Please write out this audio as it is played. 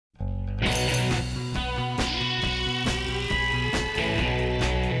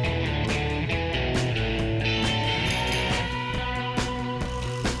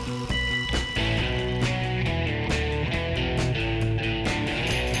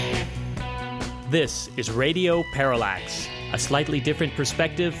This is Radio Parallax, a slightly different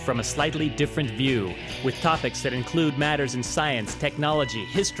perspective from a slightly different view, with topics that include matters in science, technology,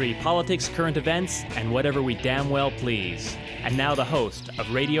 history, politics, current events, and whatever we damn well please. And now the host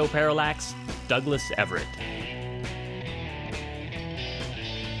of Radio Parallax, Douglas Everett.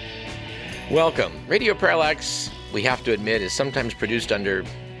 Welcome. Radio Parallax, we have to admit, is sometimes produced under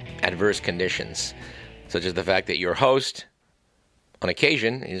adverse conditions, such as the fact that your host, on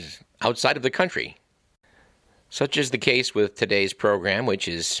occasion, is outside of the country. Such is the case with today's program, which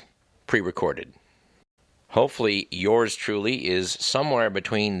is pre-recorded. Hopefully, yours truly is somewhere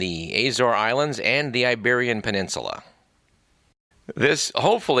between the Azore Islands and the Iberian Peninsula. This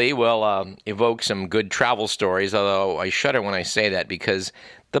hopefully will evoke some good travel stories, although I shudder when I say that because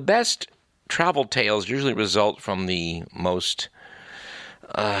the best travel tales usually result from the most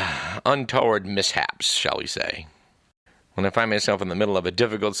untoward mishaps, shall we say. When I find myself in the middle of a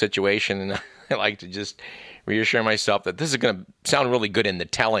difficult situation, and I like to just reassure myself that this is going to sound really good in the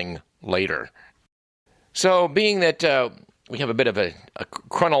telling later. So, being that we have a bit of a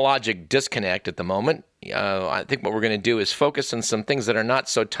chronologic disconnect at the moment, I think what we're going to do is focus on some things that are not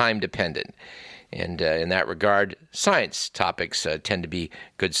so time-dependent. And in that regard, science topics tend to be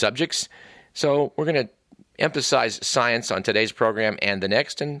good subjects. So we're going to emphasize science on today's program and the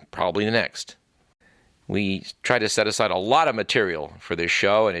next, and probably the next. We try to set aside a lot of material for this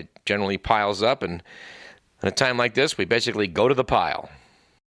show, and it generally piles up, and at a time like this, we basically go to the pile.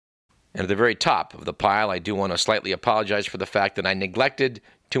 And at the very top of the pile, I do want to slightly apologize for the fact that I neglected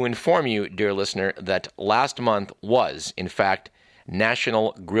to inform you, dear listener, that last month was, in fact,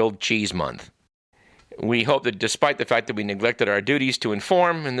 National Grilled Cheese Month. We hope that despite the fact that we neglected our duties to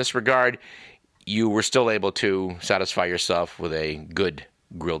inform in this regard, you were still able to satisfy yourself with a good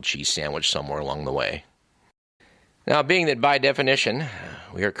grilled cheese sandwich somewhere along the way. Now, being that by definition,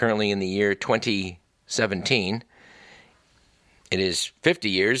 we are currently in the year 2017, it is 50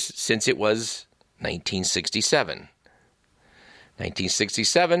 years since it was 1967.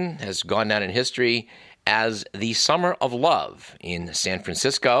 1967 has gone down in history as the Summer of Love in San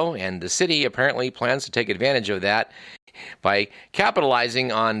Francisco, and the city apparently plans to take advantage of that by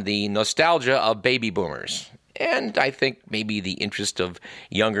capitalizing on the nostalgia of baby boomers, and I think maybe the interest of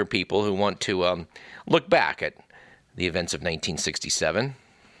younger people who want to look back at the events of 1967.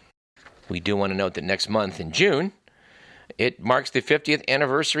 We do want to note that next month in June, it marks the 50th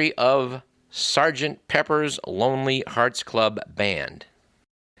anniversary of Sgt. Pepper's Lonely Hearts Club Band.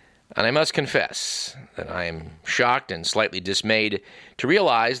 And I must confess that I am shocked and slightly dismayed to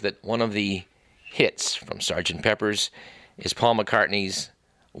realize that one of the hits from Sgt. Pepper's is Paul McCartney's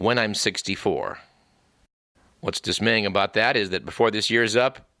When I'm 64. What's dismaying about that is that before this year's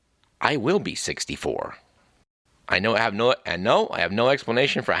up, I will be 64. I have no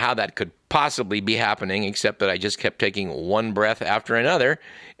explanation for how that could possibly be happening, except that I just kept taking one breath after another,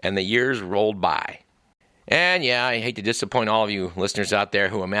 and the years rolled by. And yeah, I hate to disappoint all of you listeners out there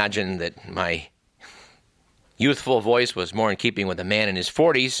who imagine that my youthful voice was more in keeping with a man in his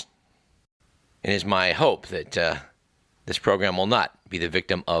 40s. It is my hope that this program will not be the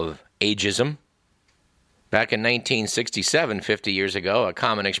victim of ageism. Back in 1967, 50 years ago, a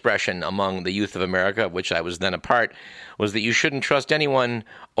common expression among the youth of America, of which I was then a part, was that you shouldn't trust anyone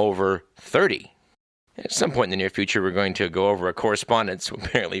over 30. At some point in the near future, we're going to go over a correspondence,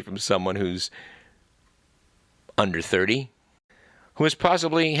 apparently from someone who's under 30, who is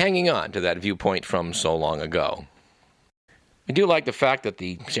possibly hanging on to that viewpoint from so long ago. I do like the fact that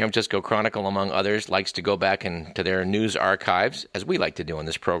the San Francisco Chronicle, among others, likes to go back into their news archives, as we like to do on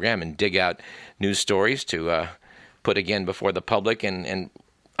this program, and dig out news stories to put again before the public. And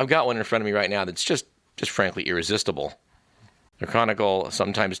I've got one in front of me right now that's just frankly irresistible. The Chronicle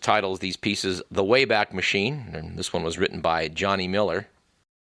sometimes titles these pieces The Wayback Machine, and this one was written by Johnny Miller.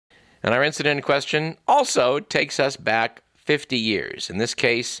 And our incident in question also takes us back 50 years, in this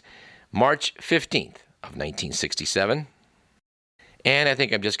case, March 15th of 1967. And I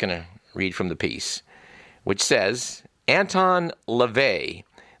think I'm just going to read from the piece, which says, Anton LaVey,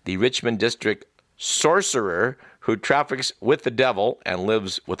 the Richmond District sorcerer who traffics with the devil and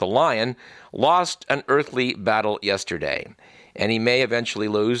lives with a lion, lost an earthly battle yesterday, and he may eventually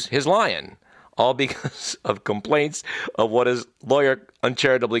lose his lion, all because of complaints of what his lawyer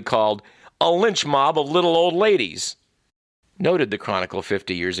uncharitably called a lynch mob of little old ladies. Noted the Chronicle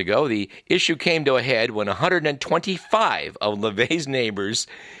 50 years ago, the issue came to a head when 125 of LaVey's neighbors,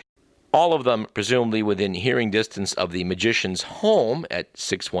 all of them presumably within hearing distance of the magician's home at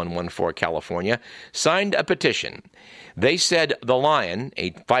 6114 California, signed a petition. They said the lion,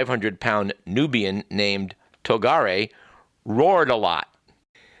 a 500-pound Nubian named Togare, roared a lot.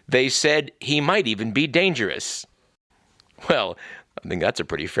 They said he might even be dangerous. Well, I think that's a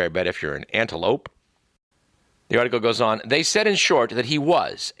pretty fair bet if you're an antelope. The article goes on, they said in short that he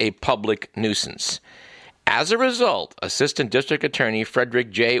was a public nuisance. As a result, Assistant District Attorney Frederick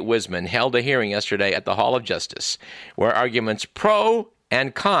J. Wiseman held a hearing yesterday at the Hall of Justice, where arguments pro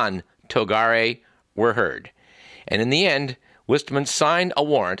and con Togare were heard. And in the end, Wiseman signed a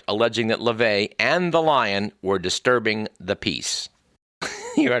warrant alleging that LaVey and the lion were disturbing the peace.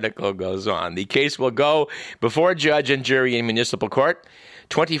 The article goes on. The case will go before a judge and jury in municipal court.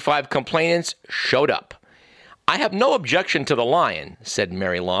 25 complainants showed up. I have no objection to the lion, said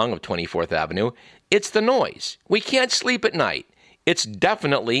Mary Long of 24th Avenue. It's the noise. We can't sleep at night. It's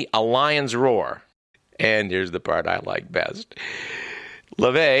definitely a lion's roar. And here's the part I like best.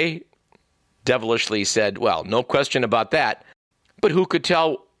 LaVey devilishly said, well, no question about that. But who could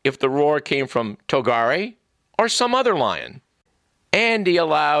tell if the roar came from Togare or some other lion? And he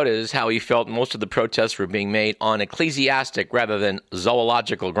allowed as how he felt most of the protests were being made on ecclesiastic rather than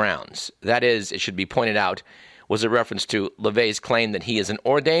zoological grounds. That is, it should be pointed out, was a reference to LaVey's claim that he is an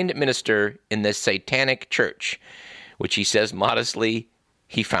ordained minister in this satanic church, which he says modestly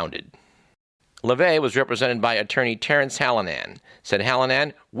he founded. LaVey was represented by attorney Terrence Hallinan. Said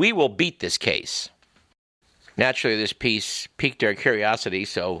Hallinan, we will beat this case. Naturally, this piece piqued our curiosity,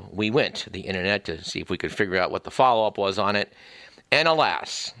 so we went to the internet to see if we could figure out what the follow-up was on it. And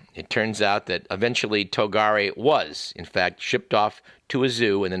alas, it turns out that eventually Togare was, in fact, shipped off to a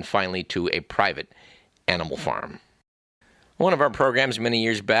zoo and then finally to a private animal farm. One of our programs many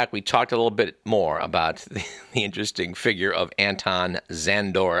years back, we talked a little bit more about the interesting figure of Anton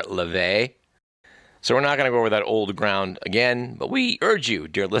Szandor LaVey. So we're not going to go over that old ground again, but we urge you,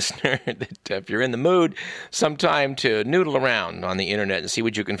 dear listener, that if you're in the mood, sometime to noodle around on the internet and see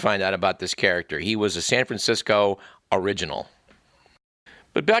what you can find out about this character. He was a San Francisco original.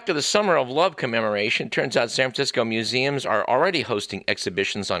 But back to the Summer of Love commemoration, turns out San Francisco museums are already hosting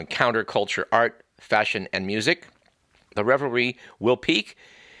exhibitions on counterculture art, fashion, and music. The revelry will peak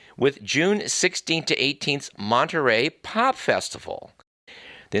with June 16th to 18th's Monterey Pop Festival.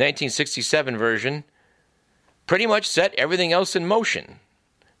 The 1967 version pretty much set everything else in motion,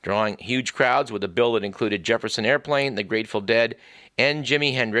 drawing huge crowds with a bill that included Jefferson Airplane, the Grateful Dead, and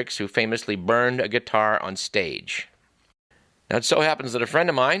Jimi Hendrix, who famously burned a guitar on stage. Now, it so happens that a friend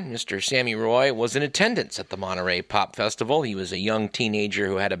of mine, Mr. Sammy Roy, was in attendance at the Monterey Pop Festival. He was a young teenager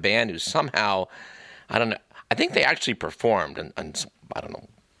who had a band who somehow, I think they actually performed, and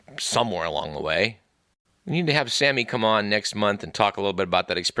somewhere along the way. We need to have Sammy come on next month and talk a little bit about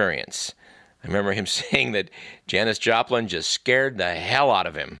that experience. I remember him saying that Janis Joplin just scared the hell out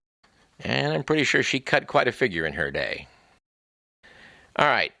of him. And I'm pretty sure she cut quite a figure in her day. All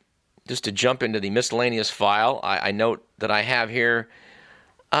right. Just to jump into the miscellaneous file, I note that I have here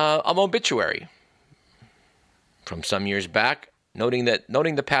an obituary from some years back, noting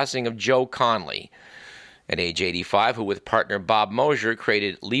the passing of Joe Conley at age 85, who with partner Bob Mosher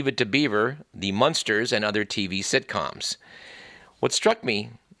created Leave It to Beaver, The Munsters, and other TV sitcoms. What struck me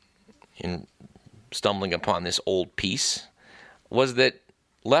in stumbling upon this old piece was that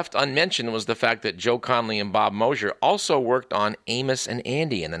left unmentioned was the fact that Joe Conley and Bob Mosher also worked on Amos and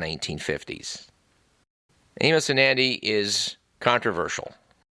Andy in the 1950s. Amos and Andy is controversial.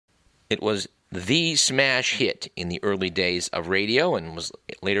 It was the smash hit in the early days of radio and was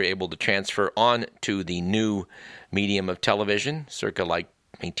later able to transfer on to the new medium of television, circa like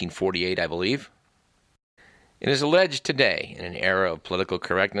 1948, I believe. It is alleged today, in an era of political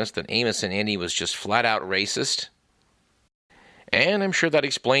correctness, that Amos and Andy was just flat-out racist. And I'm sure that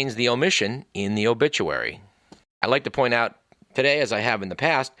explains the omission in the obituary. I'd like to point out today, as I have in the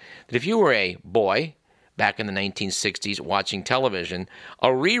past, that if you were a boy back in the 1960s watching television, a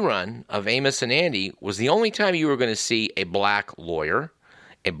rerun of Amos and Andy was the only time you were going to see a black lawyer,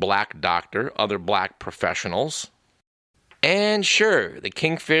 a black doctor, other black professionals. And sure, the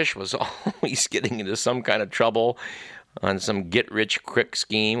Kingfish was always getting into some kind of trouble on some get-rich-quick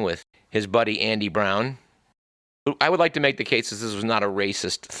scheme with his buddy Andy Brown. I would like to make the case that this was not a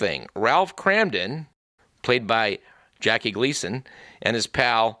racist thing. Ralph Cramden, played by Jackie Gleason, and his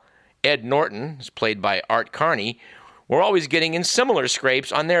pal Ed Norton, played by Art Carney, were always getting in similar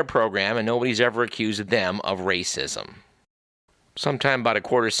scrapes on their program, and nobody's ever accused them of racism. Sometime about a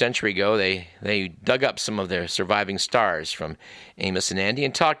quarter century ago, they dug up some of their surviving stars from Amos and Andy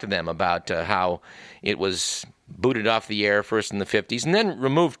and talked to them about how it was booted off the air first in the 50s and then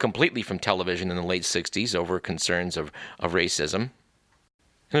removed completely from television in the late 60s over concerns of racism.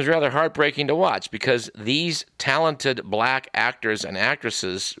 It was rather heartbreaking to watch because these talented black actors and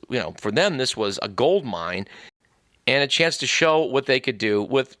actresses, for them this was a gold mine. and a chance to show what they could do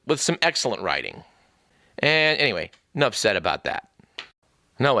with some excellent writing. And anyway, enough said about that.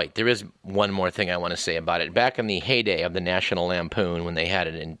 No, wait, there is one more thing I want to say about it. Back in the heyday of the National Lampoon, when they had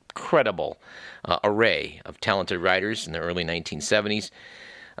an incredible array of talented writers in the early 1970s,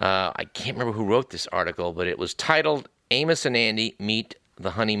 I can't remember who wrote this article, but it was titled Amos and Andy Meet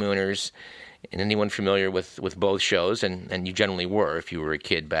the Honeymooners. And anyone familiar with both shows, and you generally were if you were a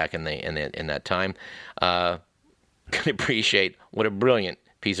kid back in that time, can appreciate what a brilliant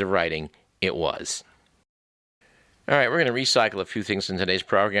piece of writing it was. All right, we're going to recycle a few things in today's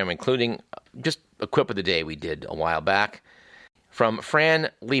program, including just a quip of the day we did a while back from Fran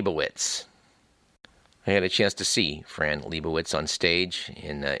Lebowitz. I had a chance to see Fran Lebowitz on stage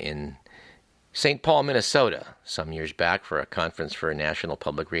in St. Paul, Minnesota, some years back for a conference for National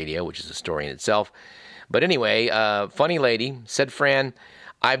Public Radio, which is a story in itself. But anyway, funny lady, said Fran,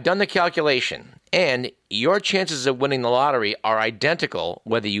 I've done the calculation, and your chances of winning the lottery are identical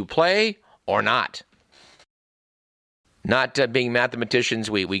whether you play or not. Not being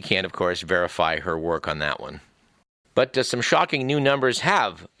mathematicians, we can't, of course, verify her work on that one. But some shocking new numbers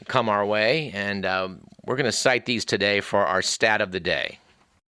have come our way, and we're going to cite these today for our stat of the day.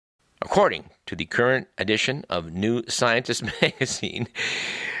 According to the current edition of New Scientist magazine,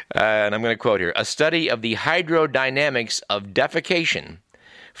 and I'm going to quote here, a study of the hydrodynamics of defecation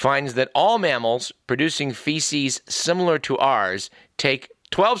finds that all mammals producing feces similar to ours take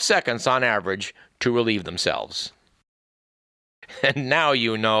 12 seconds on average to relieve themselves. And now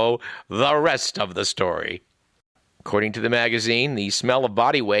you know the rest of the story. According to the magazine, the smell of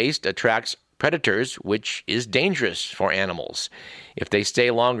body waste attracts predators, which is dangerous for animals. If they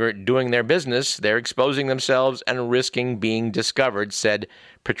stay longer doing their business, they're exposing themselves and risking being discovered, said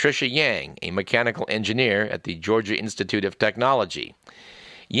Patricia Yang, a mechanical engineer at the Georgia Institute of Technology.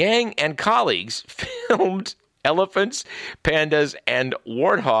 Yang and colleagues filmed elephants, pandas, and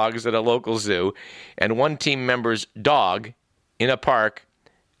warthogs at a local zoo, and one team member's dog in a park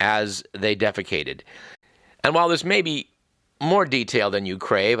as they defecated. And while this may be more detail than you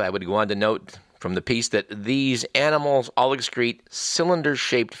crave, I would go on to note from the piece that these animals all excrete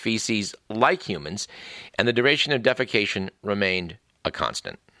cylinder-shaped feces like humans, and the duration of defecation remained a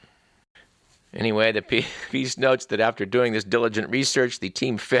constant. Anyway, the piece notes that after doing this diligent research, the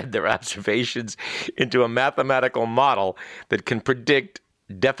team fed their observations into a mathematical model that can predict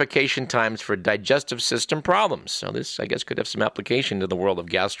defecation times for digestive system problems. So this, I guess, could have some application to the world of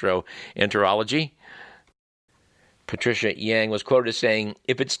gastroenterology. Patricia Yang was quoted as saying,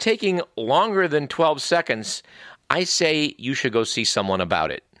 if it's taking longer than 12 seconds, I say you should go see someone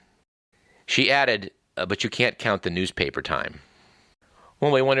about it. She added, but you can't count the newspaper time.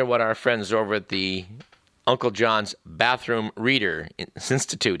 Well, we wonder what our friends over at the Uncle John's Bathroom Reader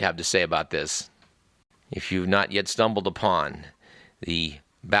Institute have to say about this. If you've not yet stumbled upon the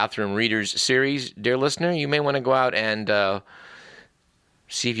Bathroom Readers series, dear listener, you may want to go out and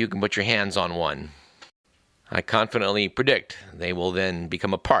see if you can put your hands on one. I confidently predict they will then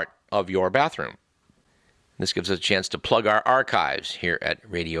become a part of your bathroom. This gives us a chance to plug our archives here at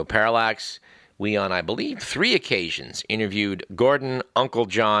Radio Parallax. We, on, I believe, 3 occasions, interviewed Gordon Uncle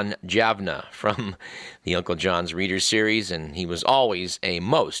John Javna from the Uncle John's Readers series, and he was always a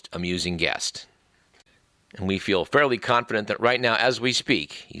most amusing guest. And we feel fairly confident that right now, as we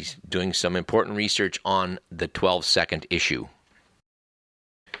speak, he's doing some important research on the 12-second issue.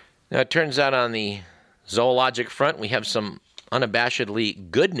 Now, it turns out on the zoologic front, we have some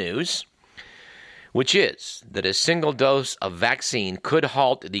unabashedly good news, which is that a single dose of vaccine could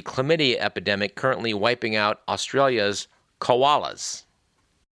halt the chlamydia epidemic currently wiping out Australia's koalas.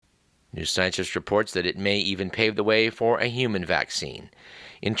 New Scientist reports that it may even pave the way for a human vaccine.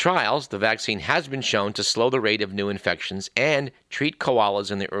 In trials, the vaccine has been shown to slow the rate of new infections and treat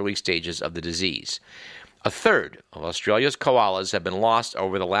koalas in the early stages of the disease. A third of Australia's koalas have been lost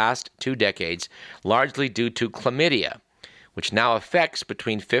over the last 2 decades, largely due to chlamydia, which now affects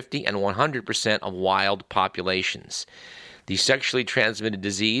between 50 and 100% of wild populations. The sexually transmitted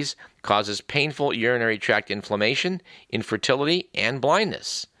disease causes painful urinary tract inflammation, infertility, and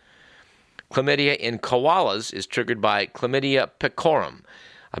blindness. Chlamydia in koalas is triggered by Chlamydia pecorum,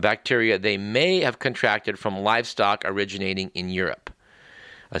 a bacteria they may have contracted from livestock originating in Europe.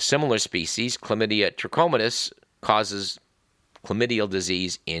 A similar species, Chlamydia trachomatis, causes chlamydial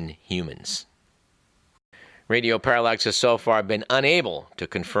disease in humans. Radio Parallax has so far been unable to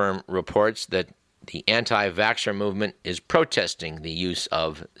confirm reports that the anti-vaxxer movement is protesting the use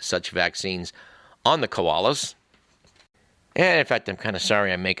of such vaccines on the koalas. And in fact, I'm kind of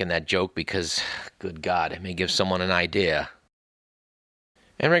sorry I'm making that joke because, good God, it may give someone an idea.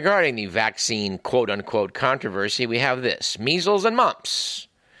 And regarding the vaccine quote-unquote controversy, we have this: measles and mumps,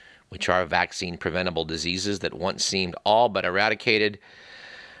 which are vaccine-preventable diseases that once seemed all but eradicated,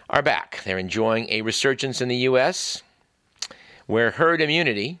 are back. They're enjoying a resurgence in the U.S., where herd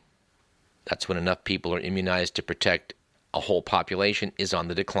immunity, that's when enough people are immunized to protect a whole population, is on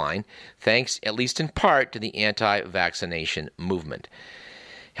the decline, thanks, at least in part, to the anti-vaccination movement.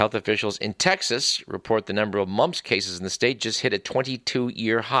 Health officials in Texas report the number of mumps cases in the state just hit a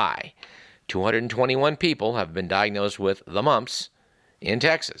 22-year high. 221 people have been diagnosed with the mumps in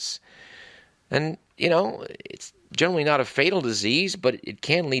Texas. And, it's generally not a fatal disease, but it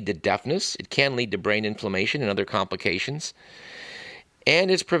can lead to deafness. It can lead to brain inflammation and other complications. And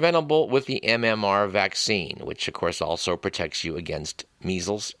it's preventable with the MMR vaccine, which, of course, also protects you against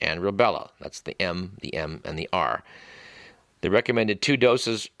measles and rubella. That's the M, and the R. The recommended 2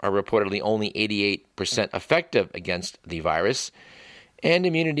 doses are reportedly only 88% effective against the virus, and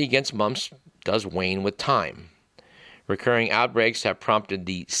immunity against mumps does wane with time. Recurring outbreaks have prompted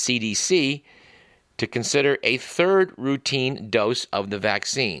the CDC to consider a 3rd routine dose of the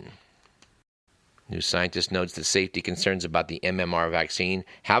vaccine. New Scientist notes that safety concerns about the MMR vaccine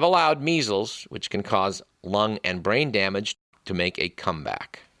have allowed measles, which can cause lung and brain damage, to make a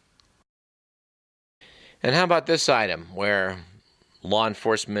comeback. And how about this item, where law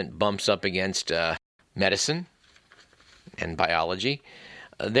enforcement bumps up against medicine and biology?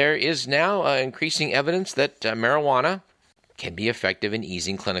 There is now increasing evidence that marijuana can be effective in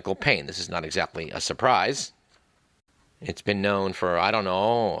easing clinical pain. This is not exactly a surprise. It's been known for,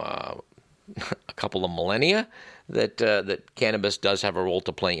 a couple of millennia that cannabis does have a role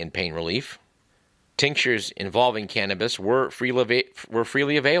to play in pain relief. Tinctures involving cannabis were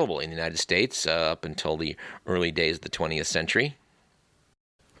freely available in the United States up until the early days of the 20th century.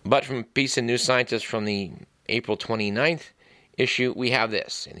 But from a piece in New Scientist from the April 29th issue, we have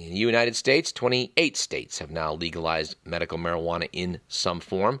this. In the United States, 28 states have now legalized medical marijuana in some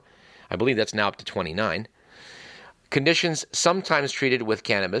form. I believe that's now up to 29. Conditions sometimes treated with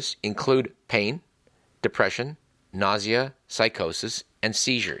cannabis include pain, depression, nausea, psychosis, and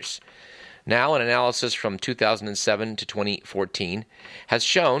seizures. Now, an analysis from 2007 to 2014 has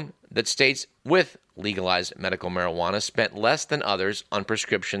shown that states with legalized medical marijuana spent less than others on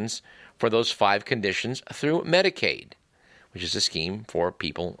prescriptions for those 5 conditions through Medicaid, which is a scheme for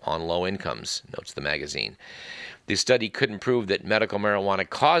people on low incomes, notes the magazine. The study couldn't prove that medical marijuana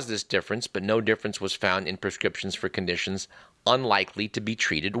caused this difference, but no difference was found in prescriptions for conditions unlikely to be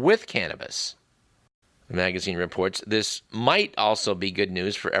treated with cannabis. The magazine reports this might also be good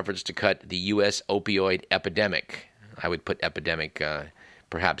news for efforts to cut the U.S. opioid epidemic. I would put epidemic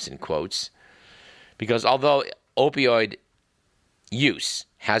perhaps in quotes, because although opioid use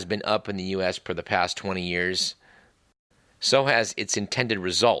has been up in the U.S. for the past 20 years, so has its intended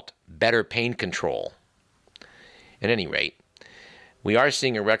result, better pain control. At any rate, we are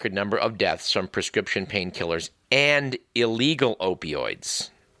seeing a record number of deaths from prescription painkillers and illegal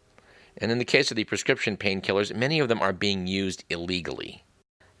opioids. And in the case of the prescription painkillers, many of them are being used illegally.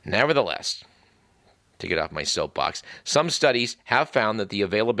 Nevertheless, to get off my soapbox, some studies have found that the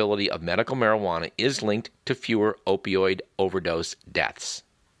availability of medical marijuana is linked to fewer opioid overdose deaths.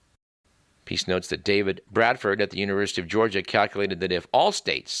 Piece notes that David Bradford at the University of Georgia calculated that if all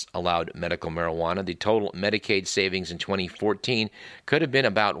states allowed medical marijuana, the total Medicaid savings in 2014 could have been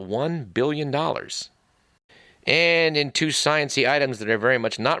about $1 billion. And in 2 sciencey items that are very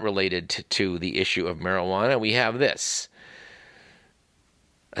much not related to the issue of marijuana, we have this.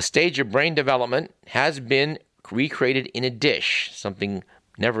 A stage of brain development has been recreated in a dish, something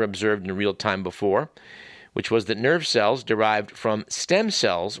never observed in real time before, which was that nerve cells derived from stem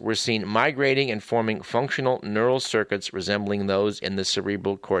cells were seen migrating and forming functional neural circuits resembling those in the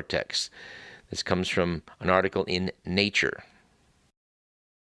cerebral cortex. This comes from an article in Nature.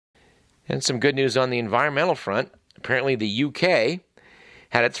 And some good news on the environmental front. Apparently the UK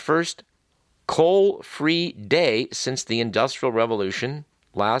had its first coal-free day since the Industrial Revolution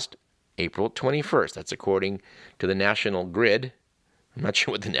last April 21st. That's according to the National Grid. I'm not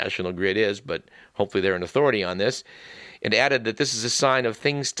sure what the National Grid is, but hopefully they're an authority on this. It added that this is a sign of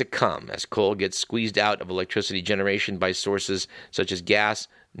things to come as coal gets squeezed out of electricity generation by sources such as gas,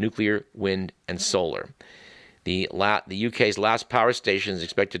 nuclear, wind, and solar. The UK's last power station is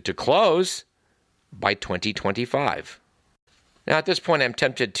expected to close by 2025. Now, at this point, I'm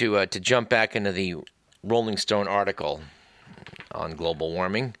tempted to jump back into the Rolling Stone article on global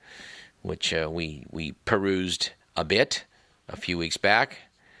warming, which we perused a bit a few weeks back,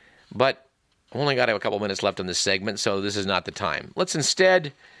 but I've only got a couple minutes left on this segment, so this is not the time. Let's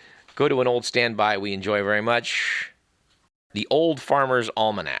instead go to an old standby we enjoy very much, The Old Farmer's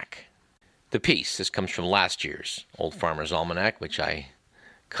Almanac. The piece, this comes from last year's Old Farmer's Almanac, which I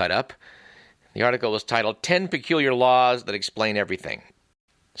cut up. The article was titled 10 Peculiar Laws That Explain Everything.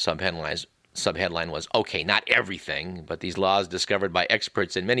 Subheadline was, okay, not everything, but these laws discovered by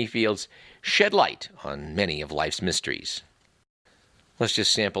experts in many fields shed light on many of life's mysteries. Let's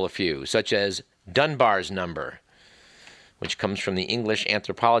just sample a few, such as Dunbar's number, which comes from the English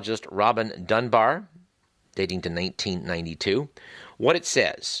anthropologist Robin Dunbar, dating to 1992. What it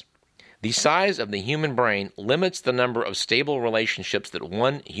says: the size of the human brain limits the number of stable relationships that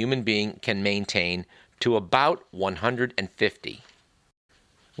one human being can maintain to about 150.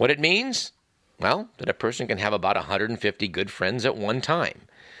 What it means? Well, that a person can have about 150 good friends at one time.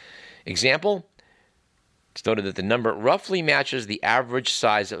 Example, it's noted that the number roughly matches the average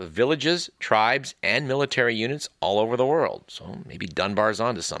size of villages, tribes, and military units all over the world. So maybe Dunbar's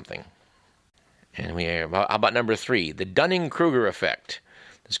onto something. And how about number 3, the Dunning-Kruger effect.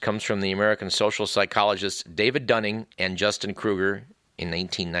 This comes from the American social psychologists David Dunning and Justin Kruger in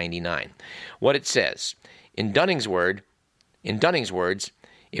 1999. What it says, in Dunning's words,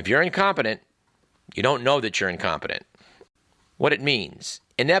 if you're incompetent, you don't know that you're incompetent. What it means,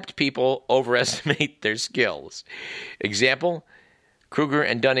 inept people overestimate their skills. Example, Kruger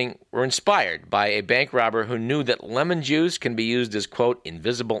and Dunning were inspired by a bank robber who knew that lemon juice can be used as, quote,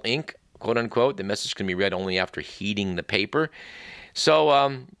 invisible ink, quote unquote. The message can be read only after heating the paper.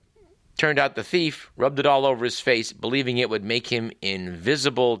 So, turned out the thief rubbed it all over his face, believing it would make him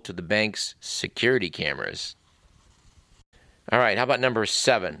invisible to the bank's security cameras. All right, how about number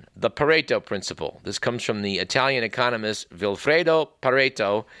 7, the Pareto principle. This comes from the Italian economist Vilfredo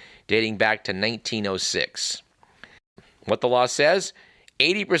Pareto, dating back to 1906. What the law says,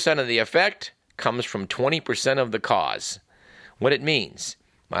 80% of the effect comes from 20% of the cause. What it means,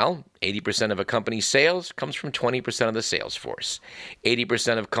 well, 80% of a company's sales comes from 20% of the sales force.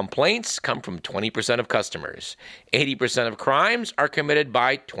 80% of complaints come from 20% of customers. 80% of crimes are committed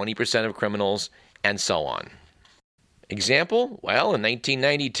by 20% of criminals, and so on. Example, well, in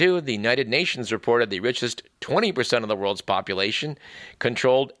 1992, the United Nations reported the richest 20% of the world's population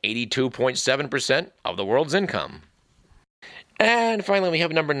controlled 82.7% of the world's income. And finally, we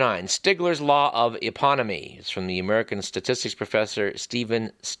have number 9, Stigler's Law of Eponymy. It's from the American statistics professor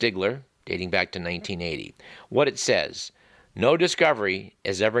Stephen Stigler, dating back to 1980. What it says, no discovery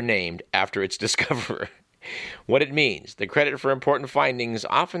is ever named after its discoverer. What it means, the credit for important findings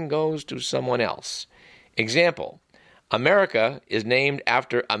often goes to someone else. Example, America is named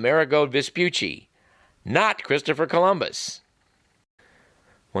after Amerigo Vespucci, not Christopher Columbus.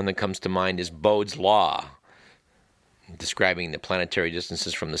 One that comes to mind is Bode's Law, describing the planetary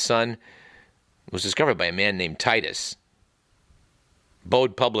distances from the sun. It was discovered by a man named Titus.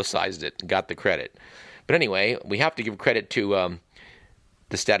 Bode publicized it and got the credit. But anyway, we have to give credit to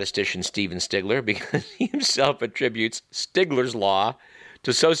the statistician Stephen Stigler, because he himself attributes Stigler's Law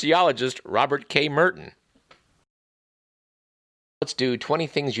to sociologist Robert K. Merton. Let's do 20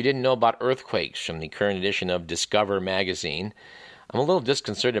 things you didn't know about earthquakes from the current edition of Discover magazine. I'm a little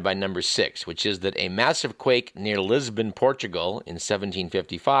disconcerted by number 6, which is that a massive quake near Lisbon, Portugal in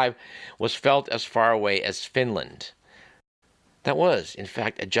 1755 was felt as far away as Finland. That was, in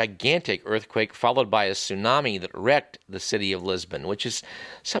fact, a gigantic earthquake followed by a tsunami that wrecked the city of Lisbon, which is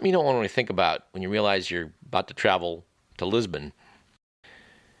something you don't want to really think about when you realize you're about to travel to Lisbon.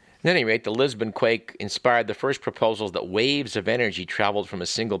 At any rate, the Lisbon quake inspired the first proposals that waves of energy traveled from a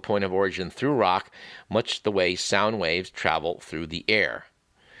single point of origin through rock, much the way sound waves travel through the air.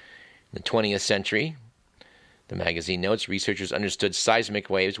 In the 20th century, the magazine notes, researchers understood seismic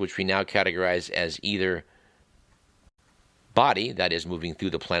waves, which we now categorize as either body, that is, moving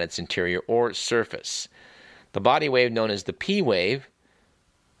through the planet's interior, or surface. The body wave, known as the P wave,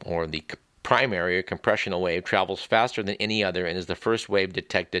 or the primary or compressional wave, travels faster than any other and is the first wave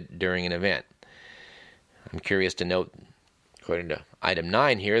detected during an event. I'm curious to note, according to item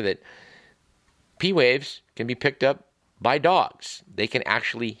 9 here, that P waves can be picked up by dogs. They can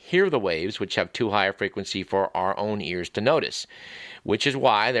actually hear the waves, which have too high a frequency for our own ears to notice, which is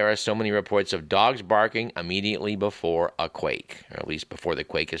why there are so many reports of dogs barking immediately before a quake, or at least before the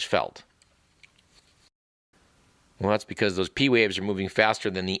quake is felt. Well, that's because those P waves are moving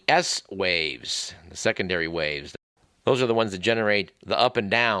faster than the S waves, the secondary waves. Those are the ones that generate the up and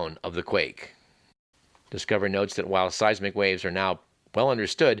down of the quake. Discover notes that while seismic waves are now well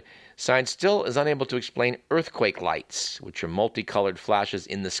understood, science still is unable to explain earthquake lights, which are multicolored flashes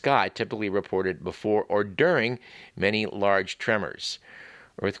in the sky typically reported before or during many large tremors.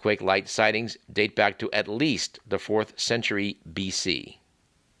 Earthquake light sightings date back to at least the 4th century BC.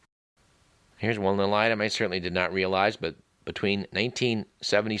 Here's one little item I certainly did not realize, but between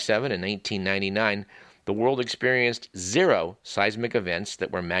 1977 and 1999, the world experienced 0 seismic events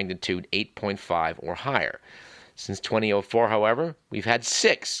that were magnitude 8.5 or higher. Since 2004, however, we've had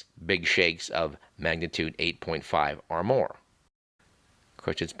 6 big shakes of magnitude 8.5 or more. Of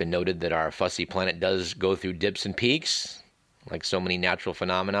course, it's been noted that our fussy planet does go through dips and peaks, like so many natural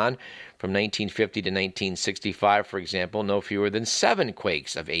phenomenon. From 1950 to 1965, for example, no fewer than 7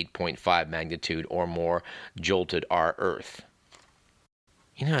 quakes of 8.5 magnitude or more jolted our Earth.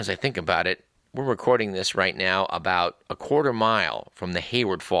 As I think about it, we're recording this right now about a quarter mile from the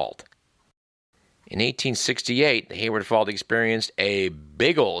Hayward Fault. In 1868, the Hayward Fault experienced a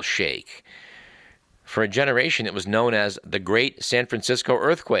big ol' shake. For a generation, it was known as the Great San Francisco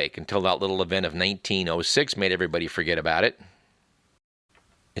Earthquake until that little event of 1906 made everybody forget about it.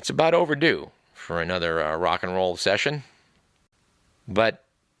 It's about overdue for another rock and roll session, but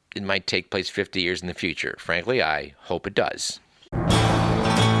it might take place 50 years in the future. Frankly, I hope it does.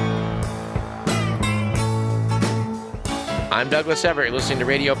 I'm Douglas Everett. You're listening to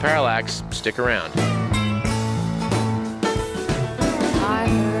Radio Parallax. Stick around.